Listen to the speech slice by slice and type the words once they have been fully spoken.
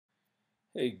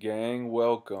Hey gang,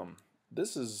 welcome.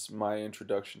 This is my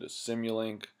introduction to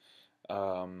Simulink.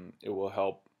 It will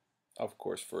help, of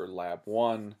course, for Lab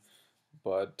 1,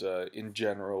 but in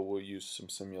general we'll use some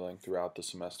Simulink throughout the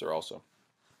semester also.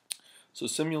 So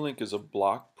Simulink is a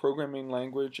block programming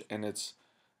language, and it's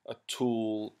a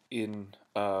tool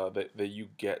that you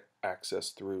get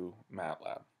access through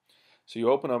MATLAB. So you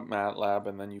open up MATLAB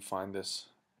and then you find this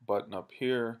button up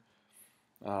here.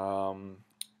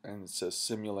 And it says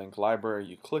Simulink library.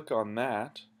 You click on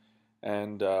that,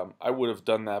 and I would have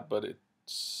done that, but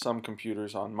some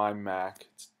computers on my Mac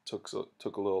took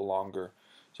a little longer,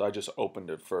 so I just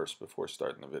opened it first before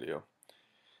starting the video.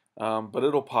 But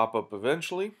it'll pop up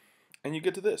eventually, and you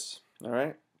get to this. All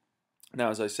right. Now,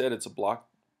 as I said, it's a block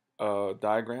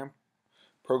diagram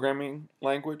programming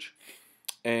language,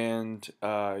 and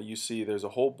you see there's a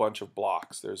whole bunch of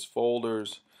blocks. There's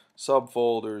folders,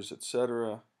 subfolders,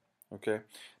 etc. Okay,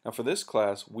 now for this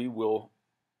class, we will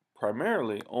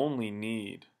primarily only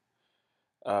need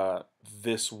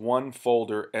this one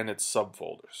folder and its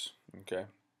subfolders. Okay,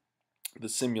 the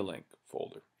Simulink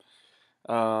folder.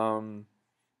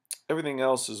 Everything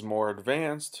else is more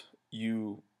advanced.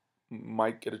 You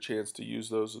might get a chance to use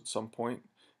those at some point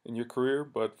in your career,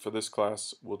 but for this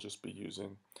class, we'll just be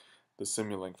using the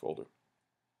Simulink folder.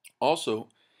 Also,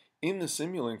 in the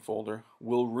Simulink folder,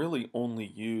 we'll really only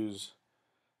use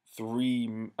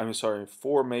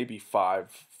four, maybe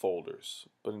five folders,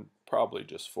 but probably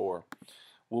just four.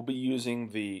 We'll be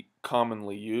using the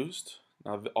commonly used.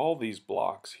 Now, all these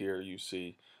blocks here you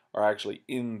see are actually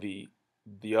in the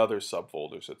other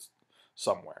subfolders. It's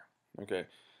somewhere, okay?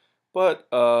 But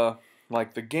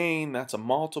like the gain, that's a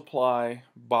multiply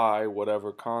by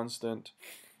whatever constant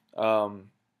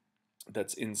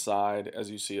that's inside. As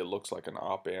you see, it looks like an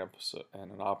op amp, and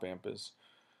an op amp is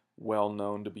well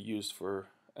known to be used for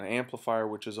an amplifier,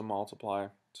 which is a multiply,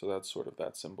 so that's sort of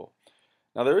that symbol.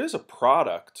 Now there is a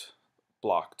product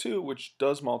block too, which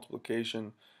does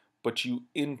multiplication, but you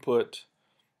input,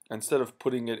 instead of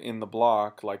putting it in the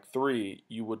block like 3,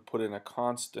 you would put in a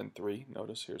constant 3.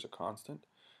 Notice here's a constant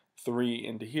 3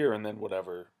 into here, and then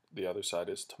whatever the other side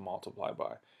is to multiply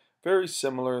by. Very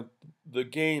similar. The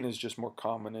gain is just more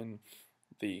common in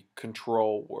the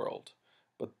control world,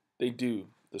 but they do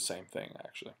the same thing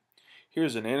actually.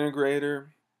 Here's an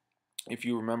integrator. If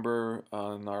you remember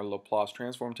in our Laplace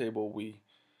transform table, we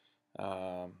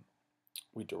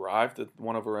derived that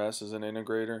one over S is an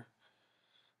integrator.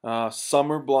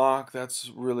 Summer block,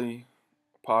 that's really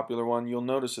a popular one. You'll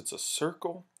notice it's a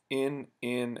circle, in,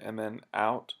 and then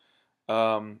out.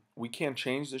 We can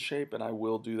change the shape, and I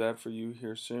will do that for you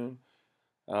here soon.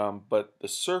 But the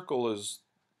circle is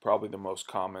probably the most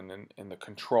common in the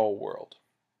control world.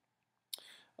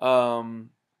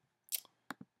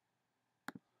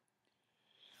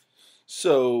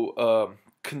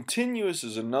 Continuous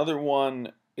is another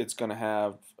one. It's going to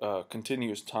have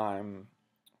continuous time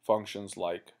functions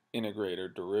like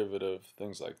integrator, derivative,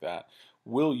 things like that.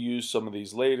 We'll use some of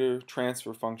these later.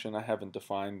 Transfer function, I haven't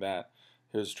defined that.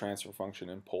 Here's transfer function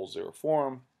in pole zero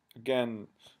form. Again,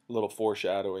 a little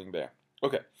foreshadowing there.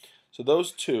 Okay, so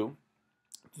those two.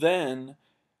 Then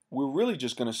we're really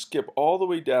just going to skip all the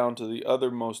way down to the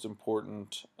other most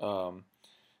important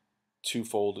two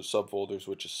subfolders,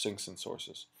 which is sinks and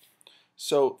sources.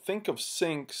 So think of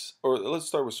sinks, or let's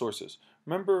start with sources.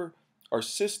 Remember, our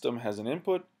system has an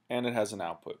input and it has an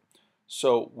output.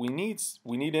 So we need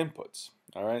inputs.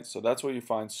 All right, so that's where you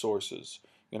find sources.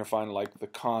 You're going to find like the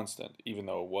constant, even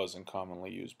though it was in commonly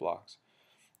used blocks.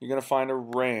 You're going to find a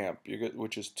ramp,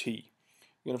 which is t.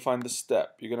 You're going to find the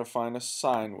step. You're going to find a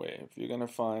sine wave. You're going to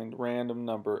find random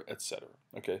number, etc.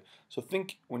 Okay, so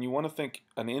when you want to think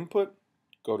an input,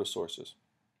 go to sources.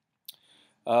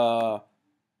 Not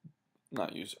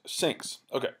use sinks.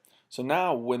 Okay, so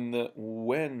now when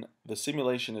the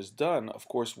simulation is done, of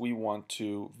course we want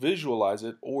to visualize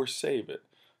it or save it.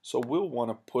 So we'll want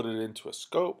to put it into a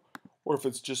scope, or if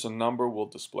it's just a number, we'll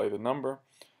display the number.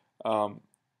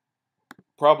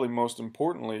 Probably most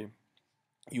importantly,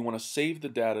 you want to save the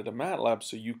data to MATLAB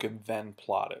so you can then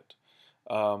plot it.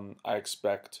 I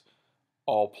expect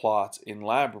all plots in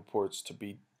lab reports to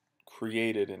be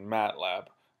created in MATLAB,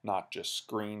 not just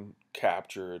screen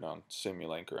captured on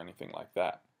Simulink or anything like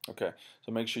that. Okay,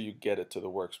 so make sure you get it to the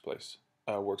workspace.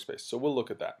 So we'll look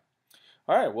at that.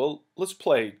 All right, well, let's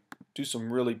do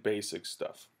some really basic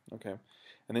stuff. Okay,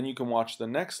 and then you can watch the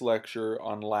next lecture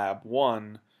on Lab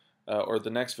 1 or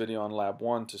the next video on Lab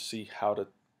 1 to see how to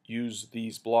use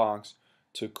these blocks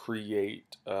to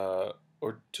create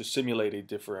or to simulate a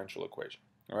differential equation.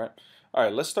 All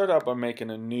right, let's start out by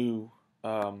making a new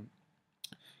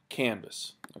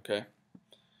canvas. Okay,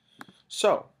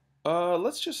 so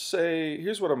Let's just say,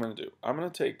 here's what I'm going to do. I'm going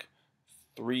to take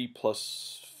 3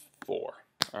 plus 4.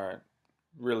 All right,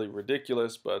 really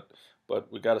ridiculous, but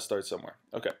we got to start somewhere.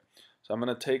 Okay, so I'm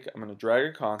going to drag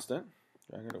a constant,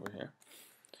 drag it over here,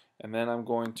 and then I'm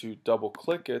going to double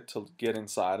click it to get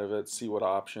inside of it, see what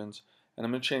options, and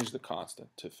I'm going to change the constant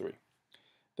to 3.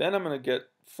 Then I'm going to get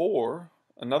 4,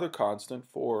 another constant,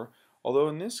 4, although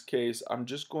in this case I'm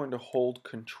just going to hold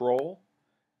control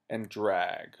and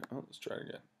drag. Oh, let's try it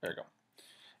again. There you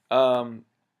go.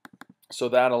 So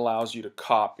that allows you to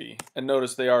copy. And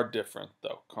notice they are different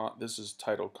though. This is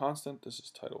titled constant, this is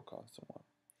titled constant 1.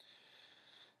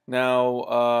 Now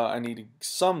I need to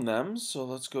sum them, so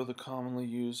let's go to commonly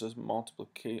used as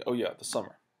multiplication. Oh yeah, the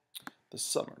summer. The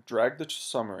summer. Drag the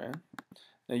summer in.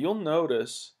 Now you'll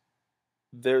notice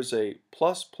there's a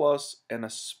plus plus and a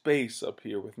space up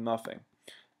here with nothing.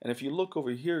 And if you look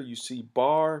over here, you see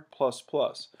bar plus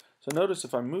plus. So notice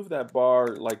if I move that bar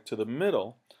like to the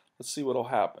middle, let's see what will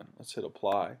happen. Let's hit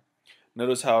apply.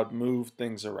 Notice how it moved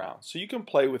things around. So you can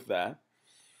play with that.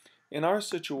 In our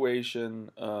situation,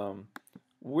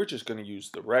 we're just going to use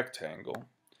the rectangle,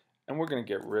 and we're going to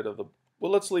get rid of the,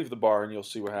 well, let's leave the bar and you'll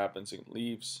see what happens. It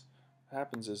leaves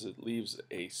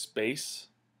a space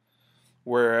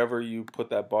wherever you put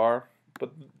that bar,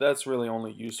 but that's really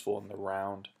only useful in the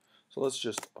round. So let's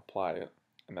just apply it,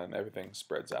 and then everything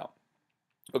spreads out.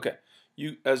 Okay,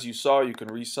 as you saw, you can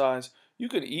resize. You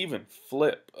can even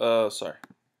flip. You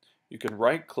can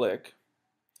right click,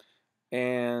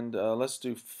 and let's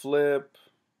do flip.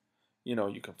 You know,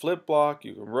 you can flip block,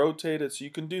 you can rotate it, so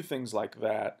you can do things like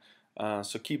that.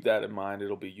 So keep that in mind,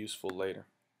 it'll be useful later.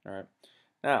 All right.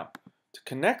 Now, to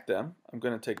connect them, I'm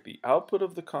going to take the output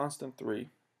of the constant 3.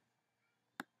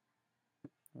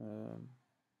 There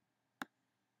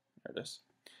it is.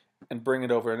 And bring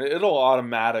it over, and it'll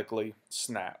automatically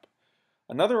snap.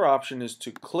 Another option is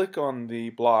to click on the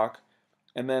block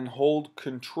and then hold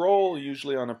control,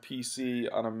 usually on a PC,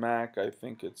 on a Mac, I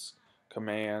think it's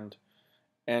command,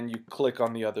 and you click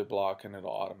on the other block and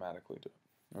it'll automatically do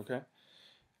it. Okay?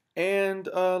 And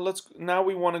now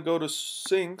we want to go to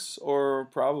syncs, or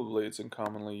probably it's in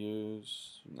commonly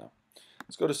used. No.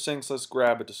 Let's go to syncs, let's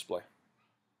grab a display.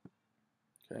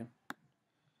 Okay.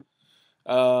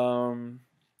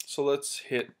 So let's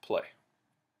hit play.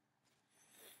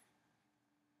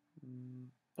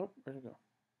 Oh, where'd it go?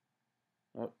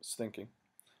 Oh, it's thinking.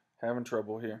 Having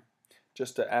trouble here.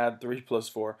 Just to add 3 plus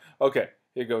 4. Okay,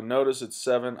 here you go. Notice it's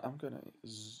 7. I'm going to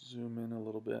zoom in a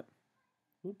little bit.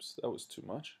 Oops, that was too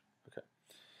much. Okay.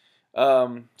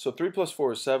 So 3 plus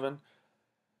 4 is 7.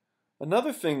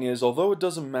 Another thing is, although it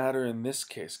doesn't matter in this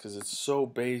case because it's so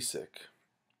basic,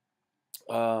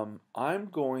 I'm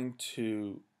going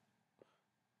to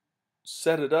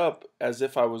set it up as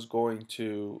if I was going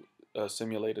to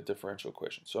simulate a differential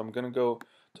equation. So I'm going to go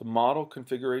to model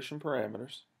configuration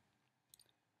parameters,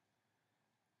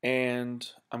 and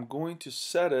I'm going to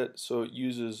set it so it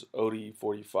uses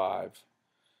ODE45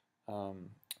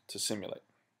 to simulate.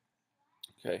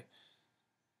 Okay,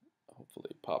 hopefully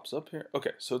it pops up here.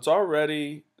 Okay, so it's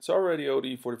already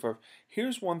ODE45.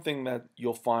 Here's one thing that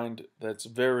you'll find that's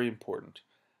very important: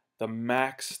 the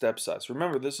max step size.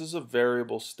 Remember, this is a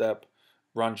variable step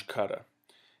Runge-Kutta.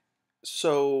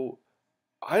 So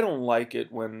I don't like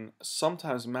it when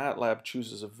sometimes MATLAB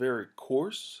chooses a very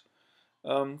coarse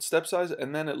step size,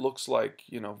 and then it looks like,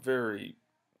 you know,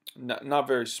 not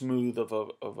very smooth of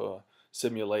a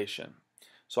simulation.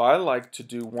 So I like to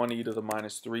do 1e to the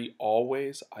minus 3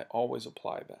 always. I always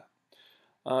apply that.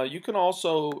 You can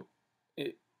also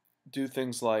do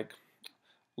things like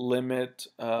limit.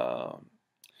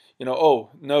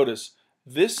 Notice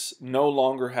this no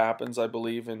longer happens, I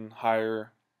believe, in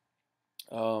higher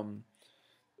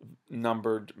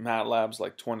numbered MATLABs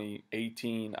like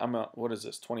 2018. What is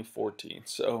this? 2014.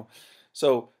 So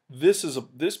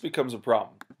this becomes a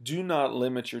problem. Do not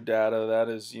limit your data. That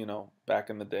is, back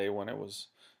in the day when it was,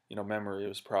 memory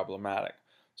was problematic.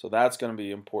 So that's going to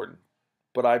be important.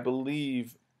 But I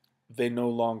believe they no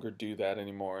longer do that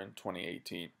anymore in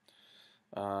 2018.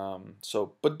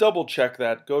 But double check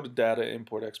that. Go to data,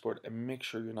 import, export, and make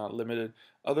sure you're not limited.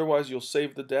 Otherwise, you'll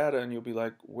save the data and you'll be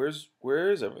like, where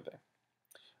is everything?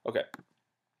 Okay,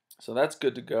 so that's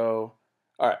good to go.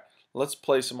 All right, let's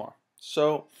play some more.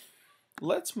 So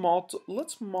let's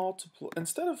multiply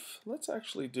instead of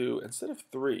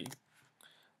 3.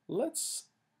 Let's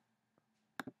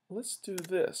do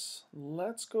this.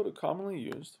 Let's go to commonly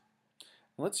used.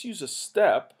 Let's use a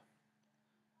step.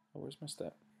 Oh, where's my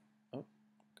step? Oh,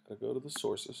 gotta go to the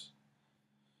sources.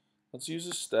 Let's use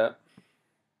a step.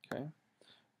 Okay,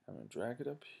 I'm gonna drag it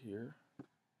up here,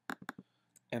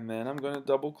 and then I'm going to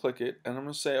double click it, and I'm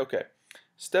going to say, okay,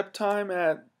 step time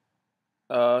at,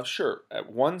 sure,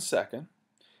 at 1 second.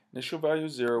 Initial value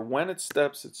is 0. When it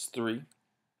steps, it's 3.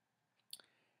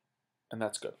 And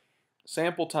that's good.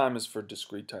 Sample time is for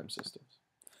discrete time systems.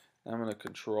 Now I'm going to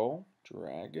control,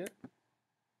 drag it.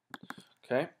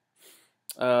 Okay.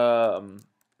 Now I'm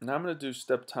going to do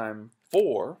step time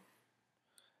 4.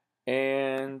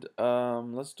 And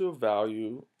let's do a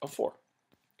value of 4.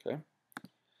 Okay.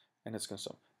 And it's going to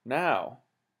sum. Now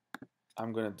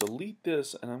I'm going to delete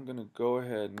this, and I'm going to go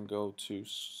ahead and go to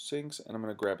sinks, and I'm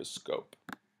going to grab a scope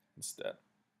instead.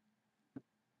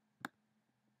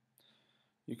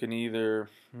 You can either,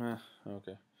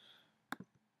 okay,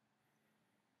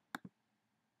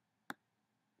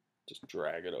 just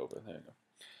drag it over. There you go.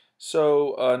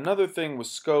 So another thing with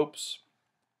scopes,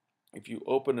 if you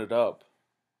open it up,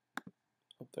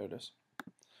 oh, there it is.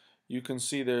 You can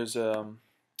see there's a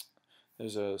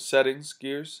settings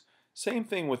gears. Same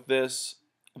thing with this.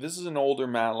 This is an older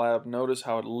MATLAB. Notice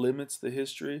how it limits the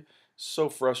history. So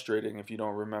frustrating if you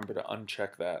don't remember to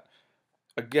uncheck that.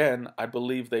 Again, I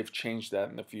believe they've changed that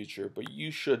in the future, but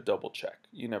you should double check.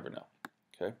 You never know.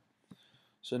 Okay.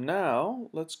 So now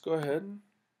let's go ahead and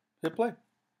hit play.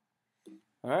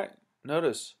 All right.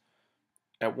 Notice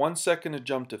at 1 second it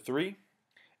jumped to 3,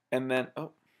 and then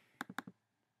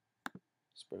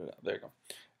spread it out. There you go.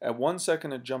 At 1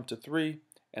 second it jumped to 3,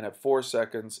 and at 4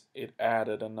 seconds it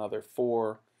added another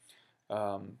 4.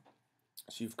 So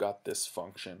you've got this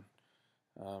function,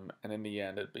 and in the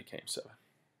end it became 7.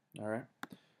 All right.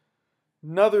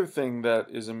 Another thing that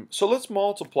is so let's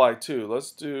multiply too.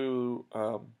 Let's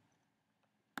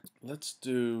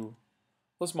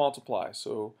multiply.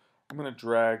 So I'm going to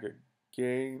drag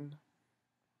again.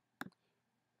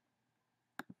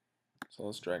 So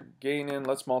let's drag gain in.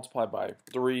 Let's multiply by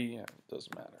 3. It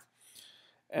doesn't matter.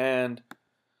 And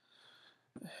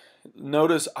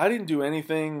notice I didn't do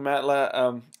anything.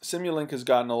 MATLAB, Simulink has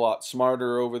gotten a lot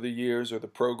smarter over the years, or the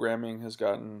programming has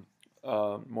gotten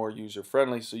more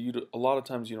user-friendly. So a lot of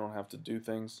times you don't have to do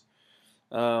things.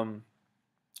 So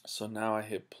now I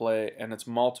hit play, and it's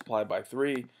multiplied by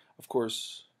 3. Of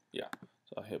course, yeah.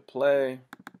 So I hit play.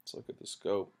 Let's look at the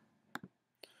scope.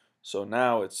 So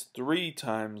now it's 3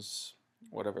 times,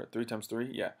 whatever, 3 times 3,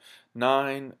 yeah,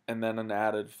 9, and then an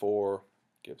added 4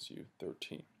 gives you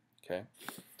 13, okay?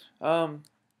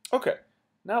 Okay,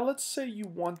 now let's say you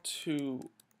want to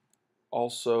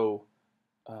also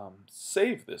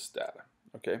save this data,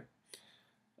 okay?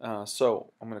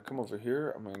 So I'm going to come over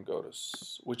here, I'm going to go to,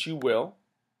 which you will,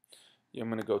 I'm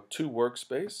going to go to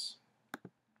workspace,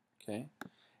 okay?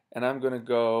 And I'm going to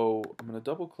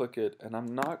double click it, and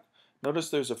notice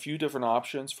there's a few different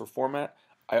options for format.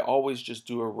 I always just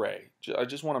do array. I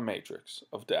just want a matrix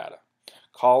of data.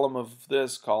 Column of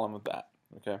this, column of that,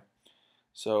 okay?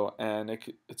 So, and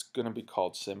it's going to be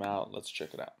called SimOut. Let's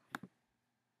check it out.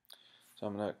 So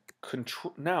I'm going to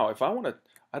control, now if I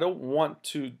don't want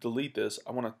to delete this,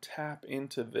 I want to tap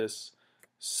into this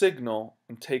signal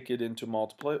and take it into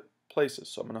multiple places.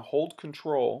 So I'm going to hold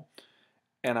control,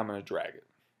 and I'm going to drag it.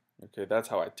 Okay, that's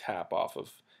how I tap off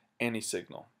of any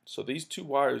signal. So these two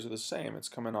wires are the same. It's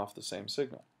coming off the same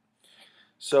signal.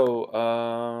 So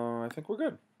I think we're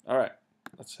good. All right,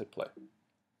 let's hit play.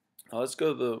 Now let's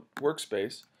go to the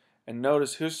workspace, and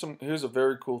notice here's a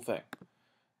very cool thing.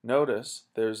 Notice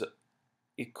there's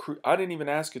I didn't even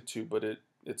ask it to, but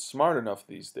it's smart enough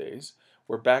these days,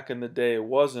 where back in the day it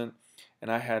wasn't,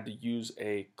 and I had to use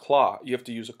a clock. You have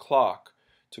to use a clock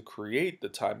to create the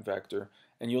time vector.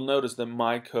 And you'll notice that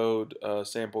my code,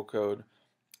 sample code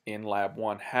in Lab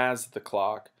 1 has the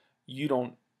clock. You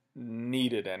don't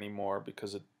need it anymore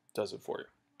because it does it for you.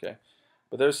 Okay,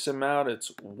 but there's SimOut.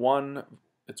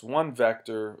 It's one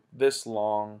vector this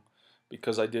long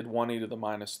because I did 1 e to the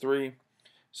minus 3.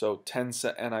 So 10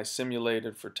 and I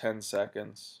simulated for 10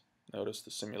 seconds. Notice the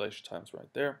simulation time's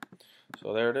right there.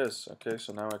 So there it is. Okay,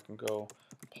 so now I can go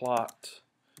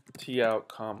plottout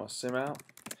comma SimOut.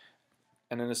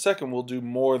 And in a second, we'll do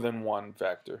more than one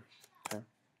vector. Okay.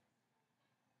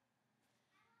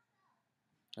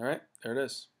 All right, there it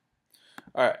is.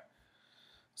 All right,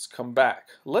 let's come back.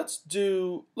 Let's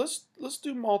do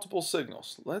multiple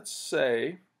signals. Let's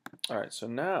say, all right. So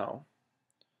now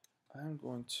I'm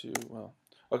going to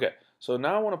okay. So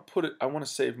now I want to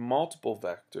save multiple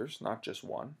vectors, not just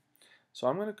one. So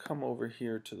I'm going to come over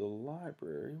here to the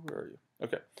library. Where are you?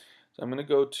 Okay. So I'm going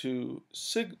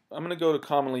to go to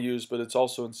commonly used, but it's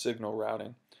also in signal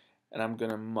routing, and I'm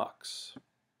going to mux.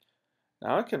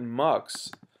 Now I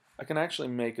can actually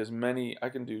make I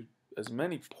can do as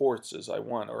many ports as I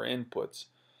want, or inputs.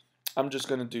 I'm just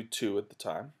going to do 2 at the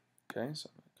time. Okay, so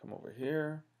I'm going to come over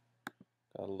here,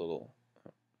 got a little,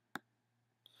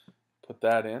 put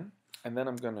that in, and then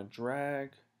I'm going to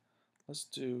drag, let's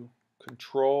do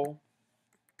control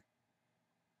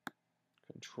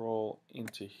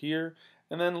into here,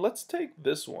 and then let's take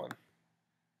this one,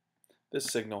 this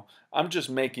signal. I'm just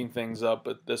making things up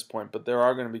at this point, but there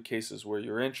are going to be cases where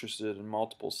you're interested in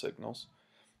multiple signals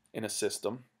in a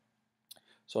system.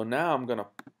 So now I'm going to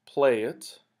play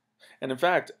it. And in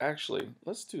fact, actually,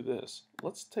 let's do this.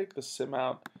 Let's take the sim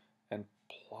out and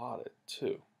plot it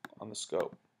too on the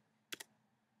scope.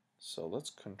 So let's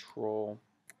control,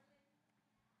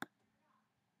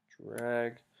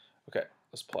 drag. Okay,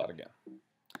 let's plot again.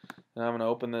 Now I'm going to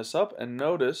open this up and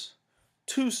notice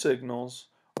two signals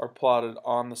are plotted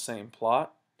on the same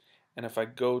plot. And if I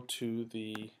go to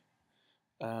the,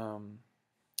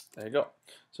 there you go.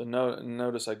 So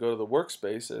notice I go to the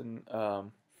workspace in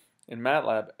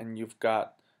MATLAB, and you've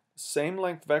got the same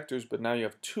length vectors, but now you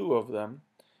have two of them,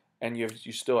 and you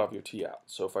still have your T out.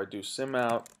 So if I do sim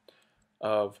out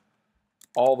of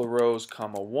all the rows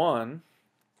comma 1,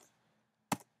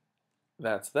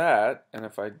 that's that. And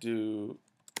if I do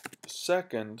the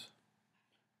second,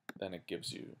 then it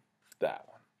gives you that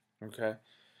one. Okay.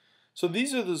 So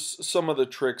these are some of the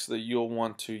tricks that you'll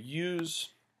want to use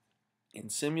in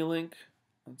Simulink.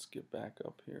 Let's get back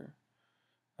up here.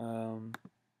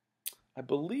 I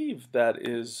believe that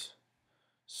is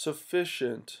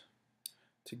sufficient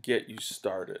to get you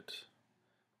started.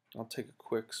 I'll take a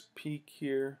quick peek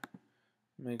here,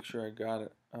 make sure I got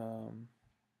it.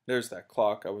 There's that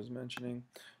clock I was mentioning.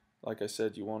 Like I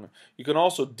said, you can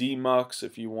also demux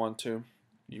if you want to.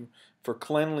 For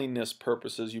cleanliness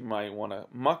purposes, you might want to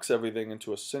mux everything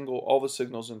into all the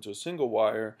signals into a single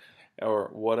wire,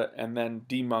 and then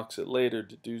demux it later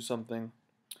to do something.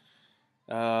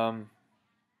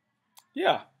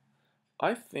 Yeah,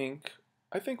 I think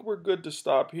we're good to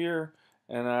stop here,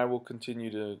 and I will continue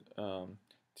to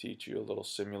teach you a little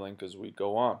Simulink as we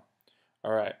go on.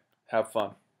 All right, have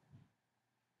fun.